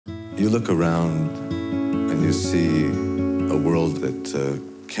You look around and you see a world that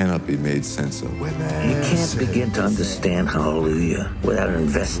cannot be made sense of. You can't begin to understand Hallelujah without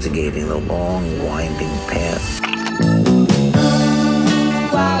investigating the long, winding path.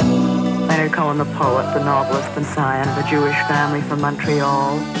 Leonard Cohen, the poet, the novelist, the scion of a Jewish family from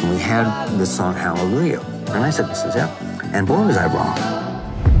Montreal. We had the song Hallelujah, and I said, this is it. And boy, was I wrong.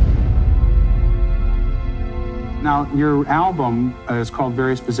 Now, your album is called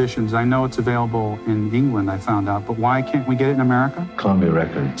Various Positions. I know it's available in England, I found out, but why can't we get it in America? Columbia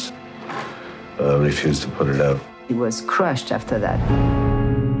Records refused to put it out. He was crushed after that.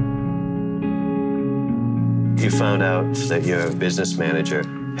 You found out that your business manager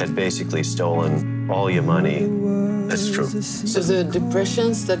had basically stolen all your money. That's true. So the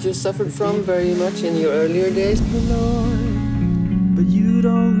depressions that you suffered from very much in your earlier days? But you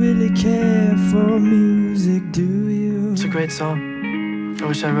don't really care for music, do you? It's a great song. I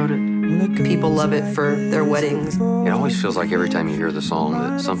wish I wrote it. People love it for their weddings. It always feels like every time you hear the song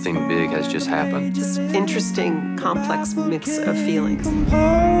that something big has just happened. Just interesting, complex mix of feelings.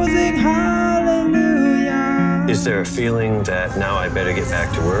 Composing hallelujah. Is there a feeling that now I better get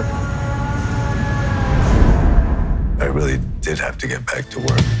back to work? I really did have to get back to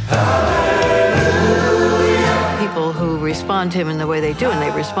work. People who respond to him in the way they do, and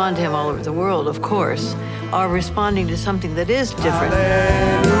they respond to him all over the world, of course, are responding to something that is different.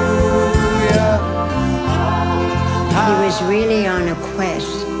 He was really on a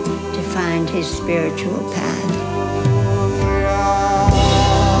quest to find his spiritual path.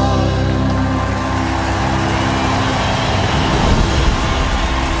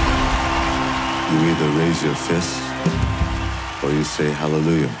 You either raise your fist or you say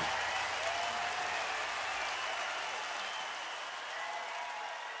hallelujah.